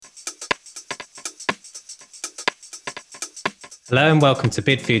Hello and welcome to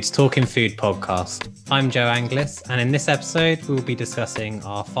BidFood's Talking Food podcast. I'm Joe Anglis, and in this episode we will be discussing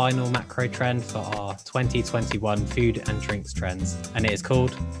our final macro trend for our 2021 food and drinks trends, and it is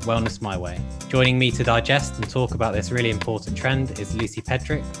called Wellness My Way. Joining me to digest and talk about this really important trend is Lucy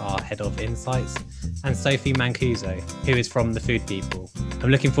Pedrick, our Head of Insights, and Sophie Mancuso, who is from The Food People. I'm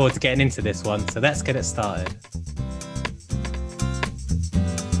looking forward to getting into this one, so let's get it started.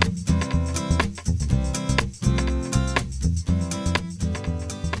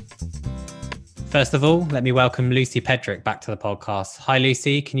 First of all, let me welcome Lucy Pedrick back to the podcast. Hi,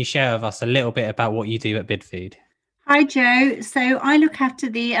 Lucy. Can you share with us a little bit about what you do at BidFood? Hi, Joe. So I look after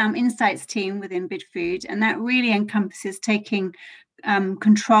the insights team within BidFood, and that really encompasses taking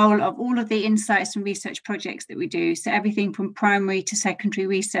control of all of the insights and research projects that we do. So everything from primary to secondary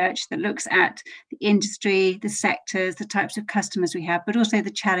research that looks at the industry, the sectors, the types of customers we have, but also the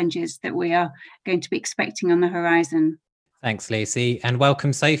challenges that we are going to be expecting on the horizon. Thanks, Lucy, and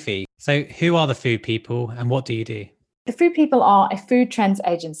welcome, Sophie. So who are the Food People and what do you do? The Food People are a food trends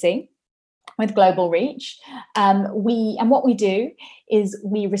agency with global reach. What we do is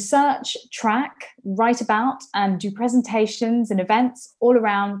we research, track, write about, and do presentations and events all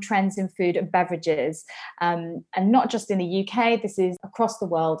around trends in food and beverages. And not just in the UK, this is across the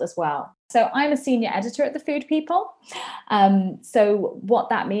world as well. So I'm a senior editor at The Food People. So what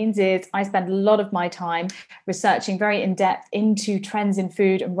that means is I spend a lot of my time researching very in-depth into trends in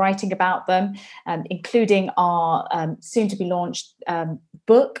food and writing about them, including our soon-to-be launched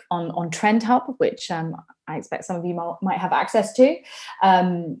book on Trend Hub, which I expect some of you might have access to.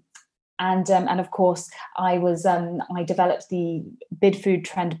 And of course, I developed the BidFood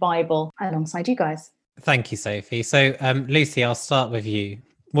Trend Bible alongside you guys. Thank you, Sophie. So Lucy, I'll start with you.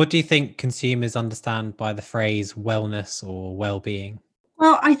 What do you think consumers understand by the phrase wellness or well-being?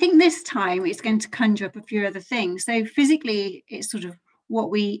 Well, I think this time it's going to conjure up a few other things. So physically, it's sort of what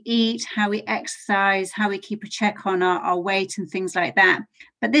we eat, how we exercise, how we keep a check on our weight and things like that.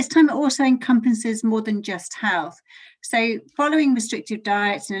 But this time it also encompasses more than just health. So following restrictive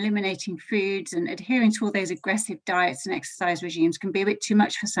diets and eliminating foods and adhering to all those aggressive diets and exercise regimes can be a bit too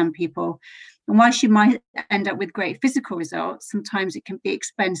much for some people. And whilst you might end up with great physical results, sometimes it can be at the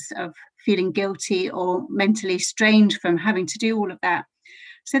expense of feeling guilty or mentally strained from having to do all of that.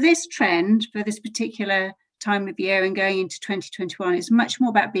 So this trend for this particular time of year and going into 2021 is much more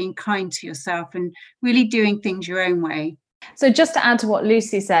about being kind to yourself and really doing things your own way. So just to add to what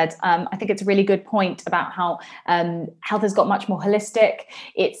Lucy said, I think it's a really good point about how health has got much more holistic.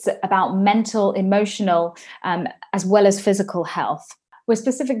 It's about mental, emotional, as well as physical health. We're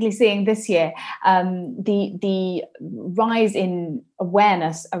specifically seeing this year the rise in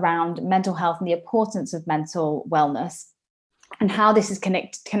awareness around mental health and the importance of mental wellness, and how this is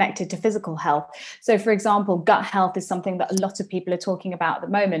connected to physical health. So, for example, gut health is something that a lot of people are talking about at the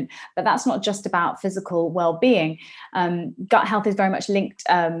moment, but that's not just about physical well-being. Gut health is very much linked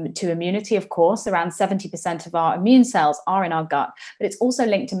to immunity, of course. Around 70% of our immune cells are in our gut, but it's also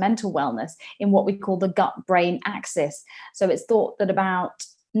linked to mental wellness in what we call the gut-brain axis. So it's thought that about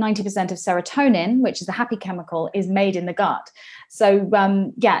 90% of serotonin, which is a happy chemical, is made in the gut. So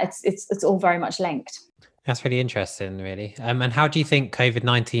it's all very much linked. That's really interesting, really. And how do you think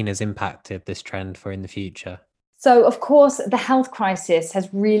COVID-19 has impacted this trend for in the future? So, of course, the health crisis has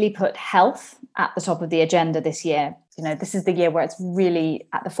really put health at the top of the agenda this year. You know, this is the year where it's really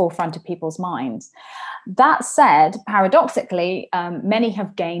at the forefront of people's minds. That said, paradoxically, many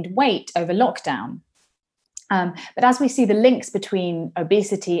have gained weight over lockdown. But as we see the links between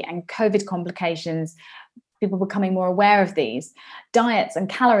obesity and COVID complications, people becoming more aware of these, diets and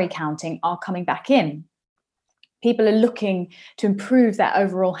calorie counting are coming back in. People are looking to improve their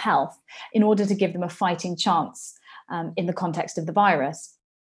overall health in order to give them a fighting chance in the context of the virus.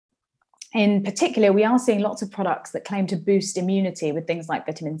 In particular, we are seeing lots of products that claim to boost immunity with things like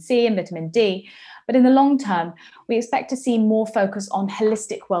vitamin C and vitamin D. But in the long term, we expect to see more focus on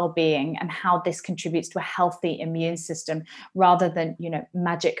holistic well-being and how this contributes to a healthy immune system rather than,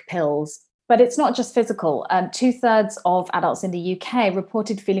 magic pills. But it's not just physical. 2/3 of adults in the UK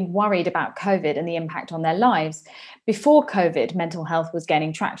reported feeling worried about COVID and the impact on their lives. Before COVID, mental health was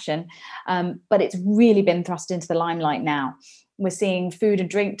gaining traction, but it's really been thrust into the limelight now. We're seeing food and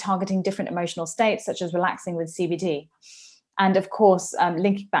drink targeting different emotional states, such as relaxing with CBD. And of course,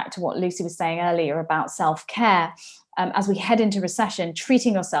 linking back to what Lucy was saying earlier about self-care, as we head into recession,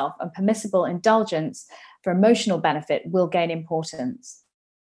 treating yourself and permissible indulgence for emotional benefit will gain importance.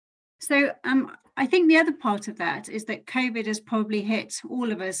 So I think the other part of that is that COVID has probably hit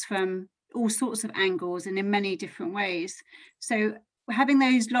all of us from all sorts of angles and in many different ways. So having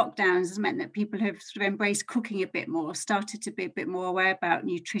those lockdowns has meant that people have sort of embraced cooking a bit more, started to be a bit more aware about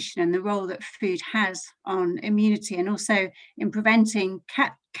nutrition and the role that food has on immunity, and also in preventing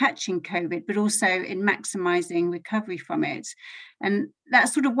catching COVID, but also in maximising recovery from it. And that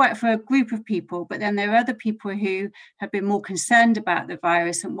sort of worked for a group of people, but then there are other people who have been more concerned about the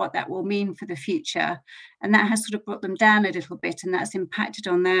virus and what that will mean for the future. And that has sort of brought them down a little bit, and that's impacted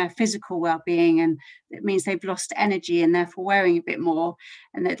on their physical well-being, and it means they've lost energy and therefore wearing a bit more,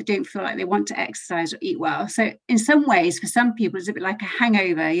 and that they don't feel like they want to exercise or eat well. So in some ways, for some people, it's a bit like a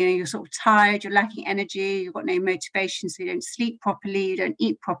hangover. You're sort of tired, you're lacking energy, you've got no motivation, so you don't sleep properly, you don't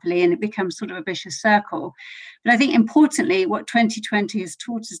eat properly, and it becomes sort of a vicious circle. But I think importantly, what 2020 has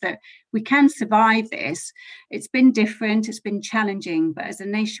taught us that we can survive this. It's been different, it's been challenging, but as a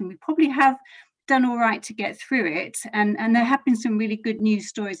nation, we probably have done all right to get through it. And there have been some really good news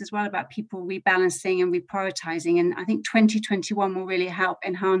stories as well about people rebalancing and reprioritizing. And I think 2021 will really help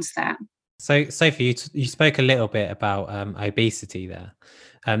enhance that. So, Sophie, you spoke a little bit about obesity there.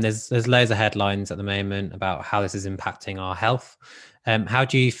 There's loads of headlines at the moment about how this is impacting our health. How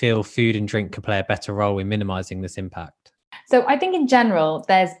do you feel food and drink can play a better role in minimizing this impact? So I think in general,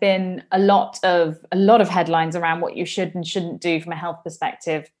 there's been a lot of headlines around what you should and shouldn't do from a health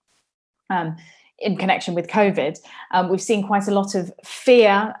perspective in connection with COVID. We've seen quite a lot of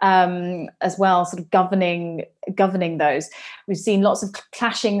fear as well, sort of governing those. We've seen lots of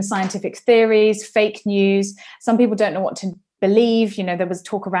clashing scientific theories, fake news. Some people don't know what to believe. There was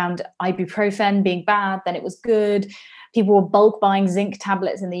talk around ibuprofen being bad, then it was good. People were bulk buying zinc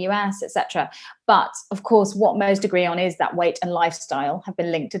tablets in the US, etc. But of course, what most agree on is that weight and lifestyle have been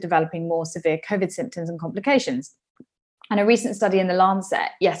linked to developing more severe COVID symptoms and complications. And a recent study in The Lancet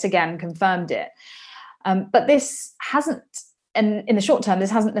yet again confirmed it. But this hasn't, and in the short term,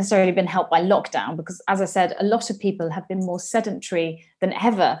 this hasn't necessarily been helped by lockdown, because, as I said, a lot of people have been more sedentary than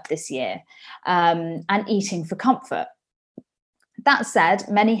ever this year and eating for comfort. That said,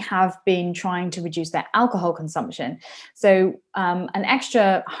 many have been trying to reduce their alcohol consumption. So an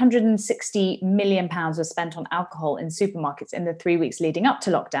extra £160 million was spent on alcohol in supermarkets in the 3 weeks leading up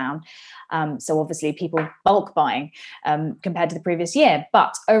to lockdown. So obviously people bulk buying compared to the previous year,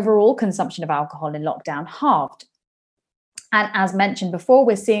 but overall consumption of alcohol in lockdown halved. And as mentioned before,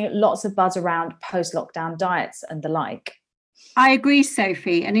 we're seeing lots of buzz around post-lockdown diets and the like. I agree,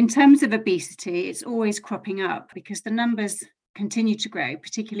 Sophie. And in terms of obesity, it's always cropping up because the numbers continue to grow,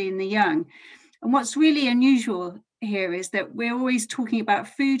 particularly in the young. And what's really unusual here is that we're always talking about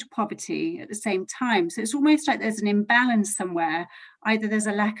food poverty at the same time. So it's almost like there's an imbalance somewhere. Either there's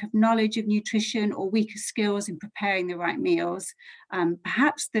a lack of knowledge of nutrition or weaker skills in preparing the right meals.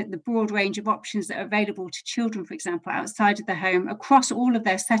 Perhaps the broad range of options that are available to children, for example, outside of the home, across all of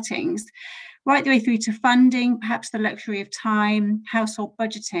their settings, right the way through to funding, perhaps the luxury of time, household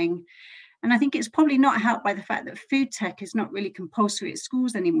budgeting. And I think it's probably not helped by the fact that food tech is not really compulsory at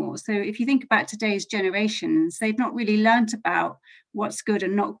schools anymore. So if you think about today's generations, they've not really learnt about what's good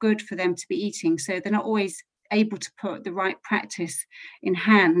and not good for them to be eating. So they're not always able to put the right practice in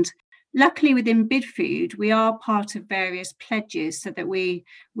hand. Luckily, within Bidfood, we are part of various pledges so that we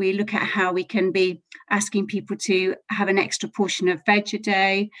look at how we can be asking people to have an extra portion of veg a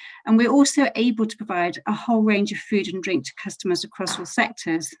day. And we're also able to provide a whole range of food and drink to customers across all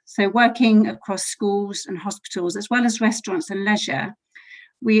sectors. So working across schools and hospitals, as well as restaurants and leisure,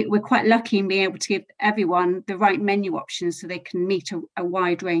 we're quite lucky in being able to give everyone the right menu options so they can meet a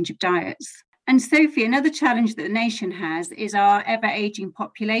wide range of diets. And Sophie, another challenge that the nation has is our ever-aging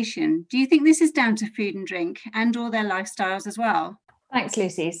population. Do you think this is down to food and drink and or their lifestyles as well? Thanks,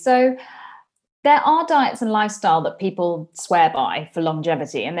 Lucy. So there are diets and lifestyle that people swear by for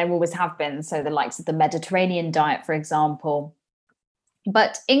longevity, and there always have been. So the likes of the Mediterranean diet, for example.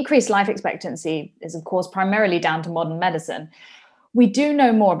 But increased life expectancy is, of course, primarily down to modern medicine. We do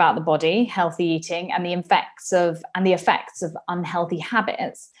know more about the body, healthy eating, and the effects of unhealthy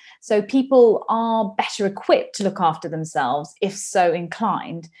habits. So people are better equipped to look after themselves if so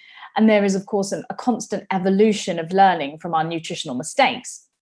inclined. And there is, of course, a constant evolution of learning from our nutritional mistakes.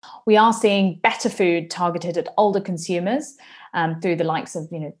 We are seeing better food targeted at older consumers through the likes of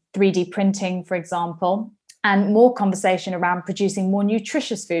 3D printing, for example, and more conversation around producing more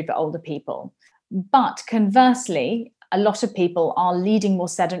nutritious food for older people. But conversely, a lot of people are leading more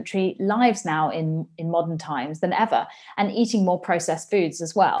sedentary lives now in modern times than ever, and eating more processed foods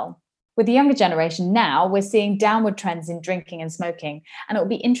as well. With the younger generation now, we're seeing downward trends in drinking and smoking, and it will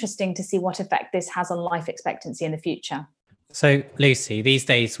be interesting to see what effect this has on life expectancy in the future. So, Lucy, these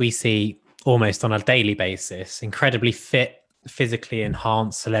days we see almost on a daily basis incredibly fit, physically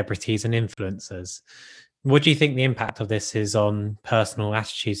enhanced celebrities and influencers. What do you think the impact of this is on personal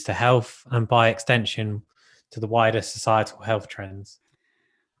attitudes to health and by extension to the wider societal health trends?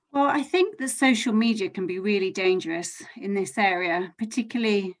 Well, I think that social media can be really dangerous in this area,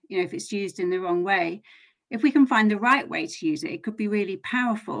 particularly, if it's used in the wrong way. If we can find the right way to use it, it could be really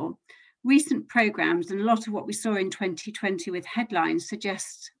powerful. Recent programs and a lot of what we saw in 2020 with headlines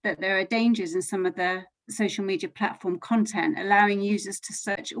suggest that there are dangers in some of the social media platform content, allowing users to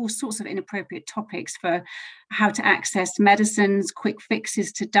search all sorts of inappropriate topics for how to access medicines, quick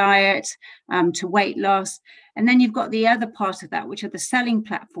fixes to diet, to weight loss. And then you've got the other part of that, which are the selling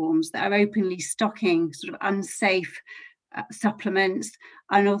platforms that are openly stocking sort of unsafe supplements,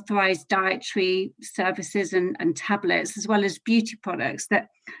 unauthorized dietary services and tablets, as well as beauty products that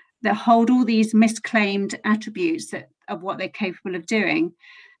hold all these misclaimed attributes of what they're capable of doing.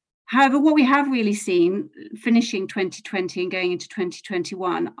 However, what we have really seen finishing 2020 and going into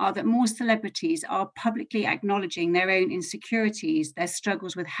 2021 are that more celebrities are publicly acknowledging their own insecurities, their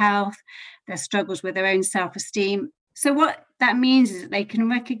struggles with health, their struggles with their own self-esteem. So what that means is that they can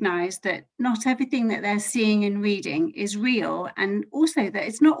recognize that not everything that they're seeing and reading is real, and also that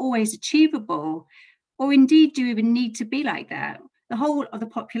it's not always achievable, or indeed do you even need to be like that. The whole of the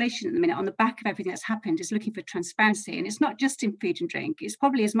population at the minute, on the back of everything that's happened, is looking for transparency. And it's not just in food and drink. It's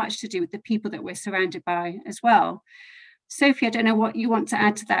probably as much to do with the people that we're surrounded by as well. Sophie, I don't know what you want to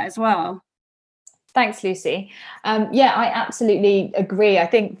add to that as well. Thanks, Lucy. Yeah, I absolutely agree. I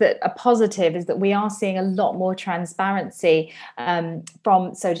think that a positive is that we are seeing a lot more transparency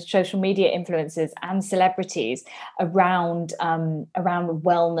from social media influencers and celebrities around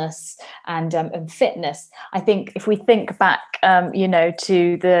wellness and fitness. I think if we think back,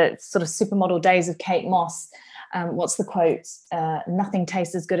 to the sort of supermodel days of Kate Moss, what's the quote? Nothing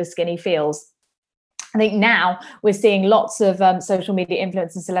tastes as good as skinny feels. I think now we're seeing lots of social media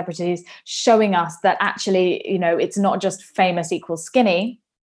influencers and celebrities showing us that actually, it's not just famous equals skinny.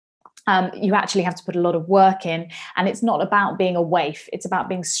 You actually have to put a lot of work in, and it's not about being a waif. It's about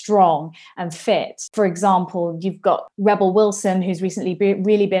being strong and fit. For example, you've got Rebel Wilson, who's recently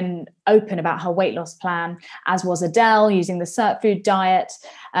really been open about her weight loss plan, as was Adele, using the SERT food diet.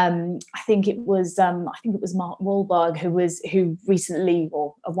 I think it was Mark Wahlberg who recently,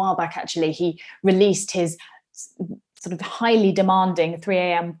 or a while back actually, he released his sort of highly demanding 3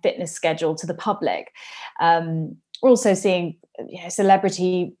 a.m. fitness schedule to the public. We're also seeing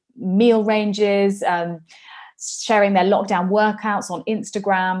celebrity meal ranges, sharing their lockdown workouts on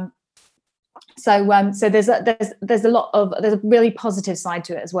Instagram. So there's a really positive side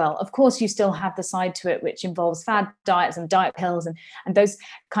to it as well. Of course, you still have the side to it which involves fad diets and diet pills, and those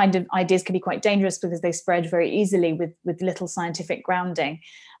kind of ideas can be quite dangerous because they spread very easily with little scientific grounding.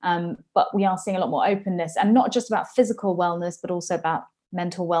 But we are seeing a lot more openness, and not just about physical wellness, but also about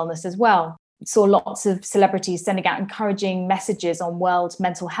mental wellness as well. Saw lots of celebrities sending out encouraging messages on World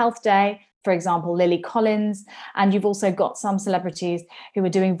Mental Health Day, for example, Lily Collins. And you've also got some celebrities who are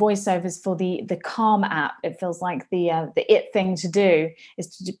doing voiceovers for the Calm app. It feels like the it thing to do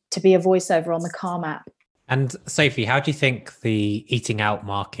is to be a voiceover on the Calm app. And Sophie, how do you think the eating out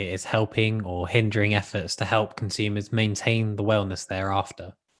market is helping or hindering efforts to help consumers maintain the wellness they're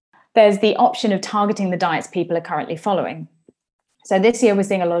after? There's the option of targeting the diets people are currently following. So this year we're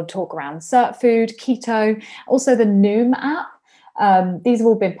seeing a lot of talk around SERT food, keto, also the Noom app. These have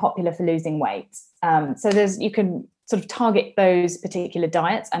all been popular for losing weight. So you can sort of target those particular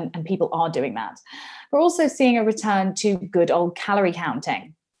diets, and people are doing that. We're also seeing a return to good old calorie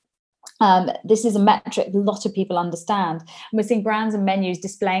counting. This is a metric a lot of people understand. And we're seeing brands and menus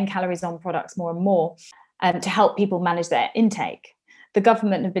displaying calories on products more and more to help people manage their intake. The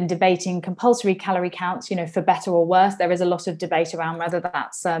government have been debating compulsory calorie counts, for better or worse. There is a lot of debate around whether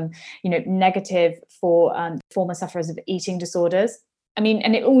that's, negative for former sufferers of eating disorders. I mean,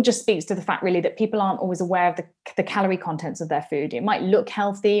 and it all just speaks to the fact really that people aren't always aware of the calorie contents of their food. It might look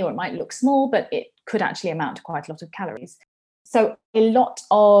healthy or it might look small, but it could actually amount to quite a lot of calories. So a lot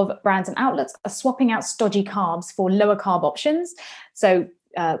of brands and outlets are swapping out stodgy carbs for lower carb options. So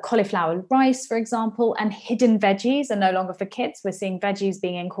cauliflower rice, for example, and hidden veggies are no longer for kids. We're seeing veggies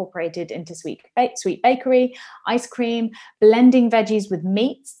being incorporated into sweet bakery, ice cream, blending veggies with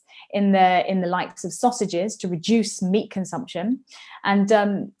meats in the likes of sausages to reduce meat consumption.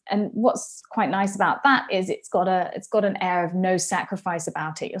 And what's quite nice about that is it's got an air of no sacrifice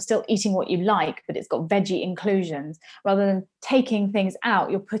about it. You're still eating what you like, but it's got veggie inclusions. Rather than taking things out,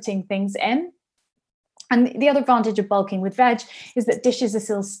 you're putting things in. And the other advantage of bulking with veg is that dishes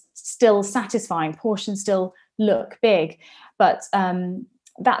are still satisfying, portions still look big. But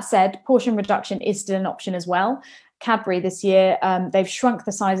that said, portion reduction is still an option as well. Cadbury this year, they've shrunk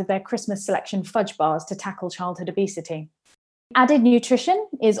the size of their Christmas selection fudge bars to tackle childhood obesity. Added nutrition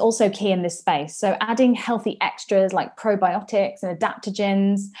is also key in this space. So adding healthy extras like probiotics and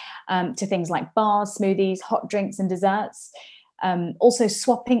adaptogens to things like bars, smoothies, hot drinks and desserts. Also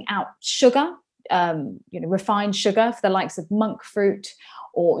swapping out sugar, refined sugar for the likes of monk fruit,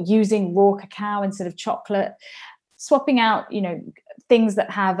 or using raw cacao instead of chocolate. Swapping out, things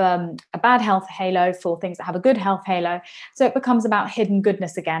that have a bad health halo for things that have a good health halo. So it becomes about hidden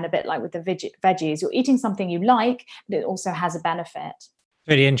goodness again, a bit like with the veggies. You're eating something you like, but it also has a benefit.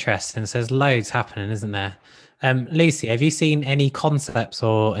 Really interesting. So there's loads happening, isn't there? Lucy, have you seen any concepts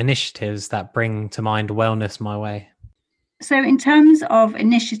or initiatives that bring to mind Wellness My Way? So in terms of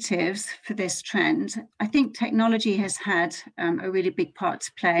initiatives for this trend, I think technology has had a really big part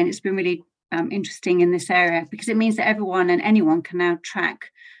to play, and it's been really interesting in this area because it means that everyone and anyone can now track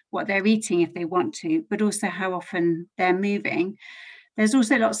what they're eating if they want to, but also how often they're moving. There's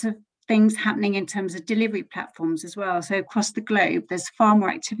also lots of things happening in terms of delivery platforms as well. So across the globe, there's far more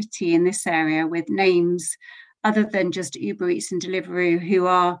activity in this area with names other than just Uber Eats and Deliveroo who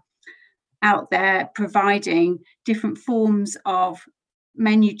are out there providing different forms of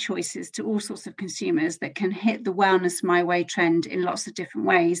menu choices to all sorts of consumers that can hit the Wellness My Way trend in lots of different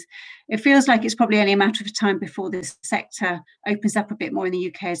ways. It feels like it's probably only a matter of time before this sector opens up a bit more in the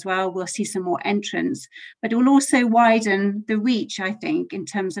UK as well. We'll see some more entrants, but it will also widen the reach, I think, in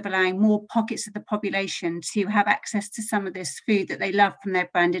terms of allowing more pockets of the population to have access to some of this food that they love from their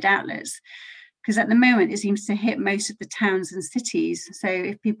branded outlets. Because at the moment, it seems to hit most of the towns and cities. So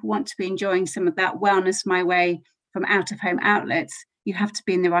if people want to be enjoying some of that Wellness My Way from out-of-home outlets, you have to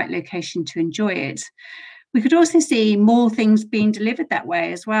be in the right location to enjoy it. We could also see more things being delivered that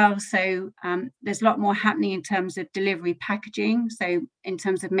way as well. So there's a lot more happening in terms of delivery packaging, so in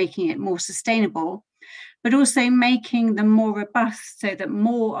terms of making it more sustainable, but also making them more robust so that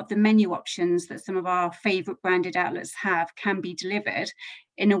more of the menu options that some of our favourite branded outlets have can be delivered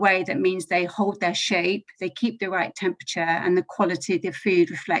in a way that means they hold their shape, they keep the right temperature, and the quality of the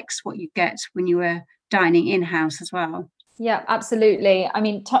food reflects what you get when you are dining in-house as well. Yeah, absolutely. I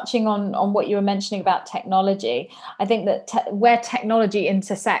mean, touching on what you were mentioning about technology, I think that where technology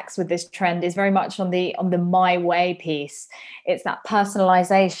intersects with this trend is very much on the My Way piece. It's that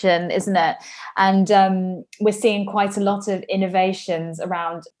personalization, isn't it? And we're seeing quite a lot of innovations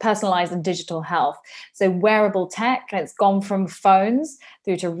around personalized and digital health. So wearable tech, it's gone from phones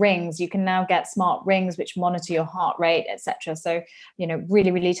through to rings. You can now get smart rings which monitor your heart rate, etc. So,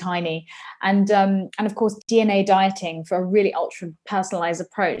 really, really tiny. And of course, DNA dieting for a really ultra personalized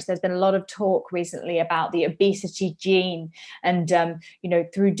approach. There's been a lot of talk recently about the obesity gene, and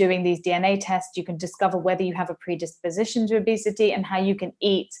through doing these DNA tests, you can discover whether you have a predisposition to obesity and how you can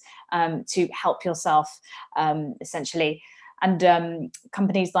eat to help yourself, essentially. And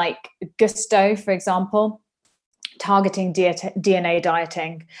companies like Gusto, for example, targeting DNA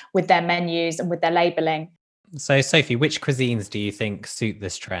dieting with their menus and with their labeling. So, Sophie, which cuisines do you think suit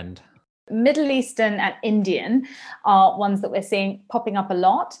this trend? Middle Eastern and Indian are ones that we're seeing popping up a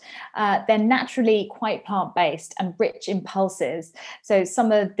lot. They're naturally quite plant-based and rich in pulses. So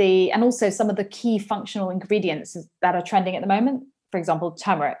some of the key functional ingredients that are trending at the moment, for example,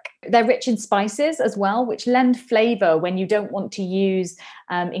 turmeric. They're rich in spices as well, which lend flavor when you don't want to use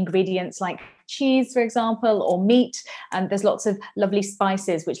ingredients like cheese, for example, or meat. And there's lots of lovely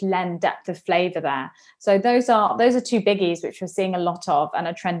spices which lend depth of flavor there. So those are two biggies which we're seeing a lot of and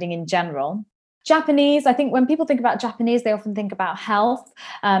are trending in general. Japanese, I think when people think about Japanese, they often think about health,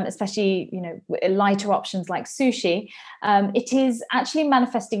 especially, lighter options like sushi. It is actually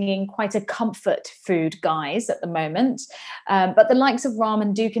manifesting in quite a comfort food guise at the moment. But the likes of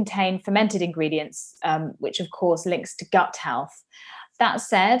ramen do contain fermented ingredients, which of course links to gut health. That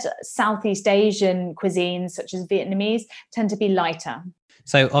said, Southeast Asian cuisines, such as Vietnamese, tend to be lighter.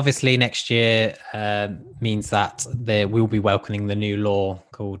 So obviously next year means that we'll be welcoming the new law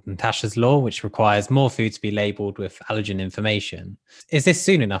called Natasha's Law, which requires more food to be labelled with allergen information. Is this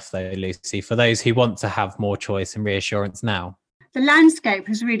soon enough, though, Lucy, for those who want to have more choice and reassurance now? The landscape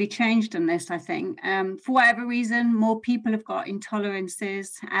has really changed on this, I think. For whatever reason, more people have got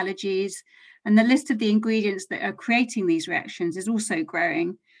intolerances, allergies, and the list of the ingredients that are creating these reactions is also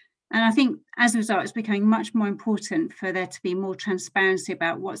growing. And I think as a result, it's becoming much more important for there to be more transparency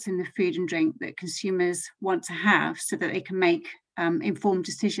about what's in the food and drink that consumers want to have so that they can make informed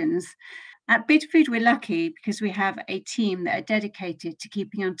decisions. At Bidfood, we're lucky because we have a team that are dedicated to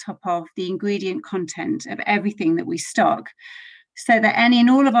keeping on top of the ingredient content of everything that we stock, so that any and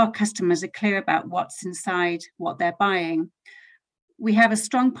all of our customers are clear about what's inside what they're buying. We have a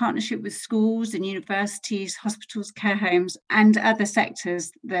strong partnership with schools and universities, hospitals, care homes, and other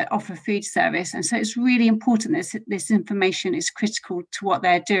sectors that offer food service. And so it's really important that this information is critical to what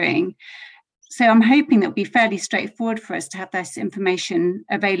they're doing. So I'm hoping that will be fairly straightforward for us to have this information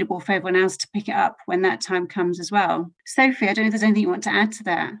available for everyone else to pick it up when that time comes as well. Sophie, I don't know if there's anything you want to add to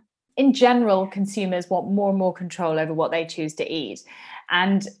that. In general, consumers want more and more control over what they choose to eat.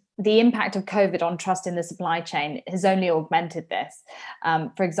 And the impact of COVID on trust in the supply chain has only augmented this.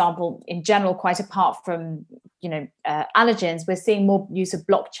 For example, in general, quite apart from allergens, we're seeing more use of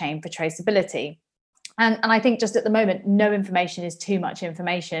blockchain for traceability. And I think just at the moment, no information is too much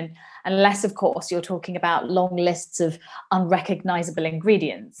information, unless, of course, you're talking about long lists of unrecognizable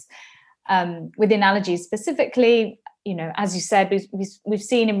ingredients. Within allergies specifically, as you said, we've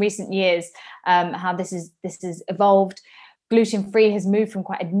seen in recent years how this is evolved. Gluten-free has moved from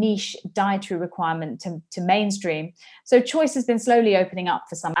quite a niche dietary requirement to mainstream. So choice has been slowly opening up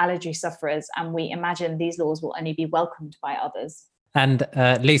for some allergy sufferers, and we imagine these laws will only be welcomed by others. And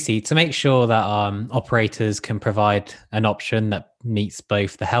Lucy, to make sure that operators can provide an option that meets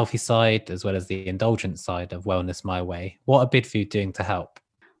both the healthy side as well as the indulgent side of Wellness My Way, what are Bidfood doing to help?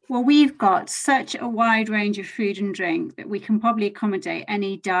 Well, we've got such a wide range of food and drink that we can probably accommodate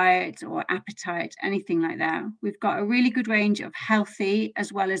any diet or appetite, anything like that. We've got a really good range of healthy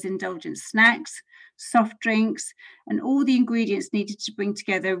as well as indulgent snacks, soft drinks, and all the ingredients needed to bring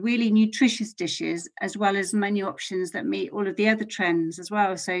together really nutritious dishes, as well as menu options that meet all of the other trends as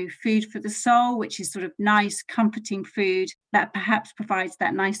well. So food for the soul, which is sort of nice, comforting food that perhaps provides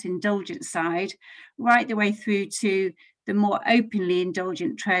that nice indulgent side, right the way through to the more openly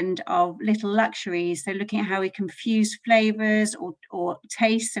indulgent trend of little luxuries. So looking at how we can fuse flavors or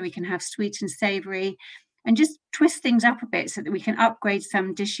taste, so we can have sweet and savory, and just twist things up a bit so that we can upgrade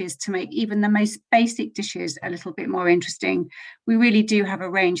some dishes to make even the most basic dishes a little bit more interesting. We really do have a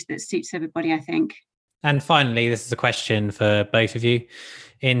range that suits everybody, I think. And finally, this is a question for both of you.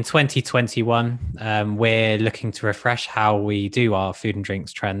 In 2021, we're looking to refresh how we do our food and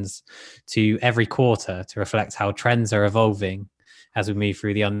drinks trends to every quarter to reflect how trends are evolving as we move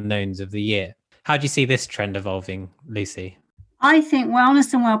through the unknowns of the year. How do you see this trend evolving, Lucy? I think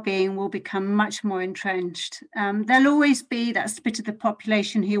wellness and well-being will become much more entrenched. There'll always be that split of the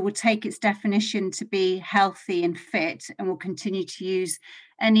population who will take its definition to be healthy and fit and will continue to use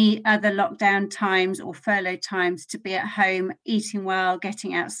any other lockdown times or furlough times to be at home, eating well,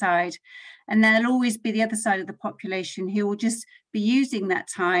 getting outside. And there'll always be the other side of the population who will just be using that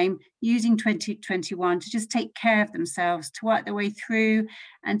time, using 2021 to just take care of themselves, to work their way through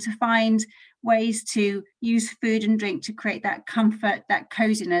and to find ways to use food and drink to create that comfort, that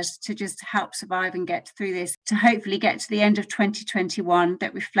coziness, to just help survive and get through this, to hopefully get to the end of 2021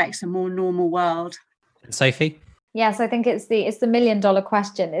 that reflects a more normal world. And Sophie? Yes, I think it's the $1 million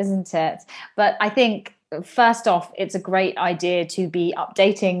question, isn't it? But I think first off, it's a great idea to be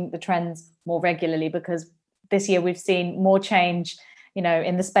updating the trends more regularly, because this year we've seen more change,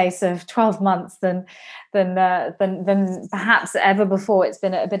 in the space of 12 months than perhaps ever before. It's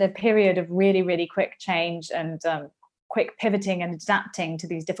been a period of really, really quick change and quick pivoting and adapting to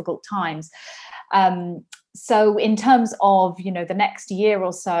these difficult times. So in terms of, the next year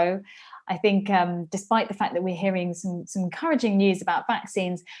or so, I think despite the fact that we're hearing some encouraging news about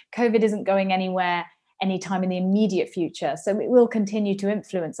vaccines, COVID isn't going anywhere anytime in the immediate future. So it will continue to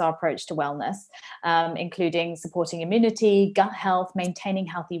influence our approach to wellness, including supporting immunity, gut health, maintaining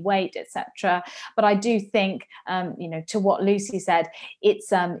healthy weight, etc. But I do think, to what Lucy said,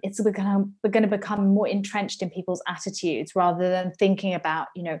 we're going to become more entrenched in people's attitudes rather than thinking about,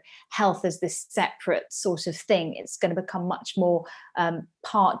 health as this separate sort of thing. It's going to become much more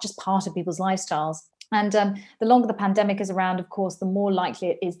part of people's lifestyles. And the longer the pandemic is around, of course, the more likely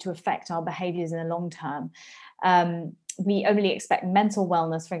it is to affect our behaviours in the long term. We only expect mental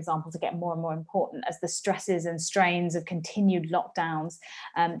wellness, for example, to get more and more important as the stresses and strains of continued lockdowns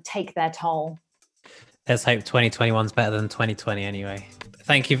take their toll. Let's hope 2021 is better than 2020 anyway.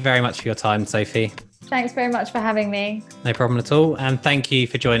 Thank you very much for your time, Sophie. Thanks very much for having me. No problem at all. And thank you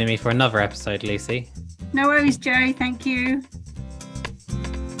for joining me for another episode, Lucy. No worries, Joe. Thank you.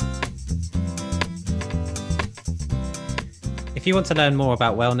 If you want to learn more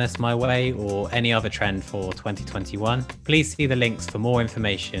about Wellness My Way or any other trend for 2021, please see the links for more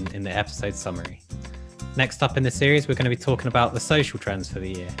information in the episode summary. Next up in the series, we're going to be talking about the social trends for the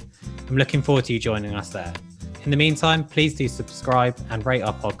year. I'm looking forward to you joining us there. In the meantime, please do subscribe and rate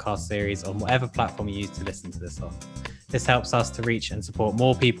our podcast series on whatever platform you use to listen to this on. This helps us to reach and support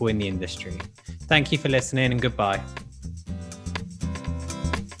more people in the industry. Thank you for listening and goodbye.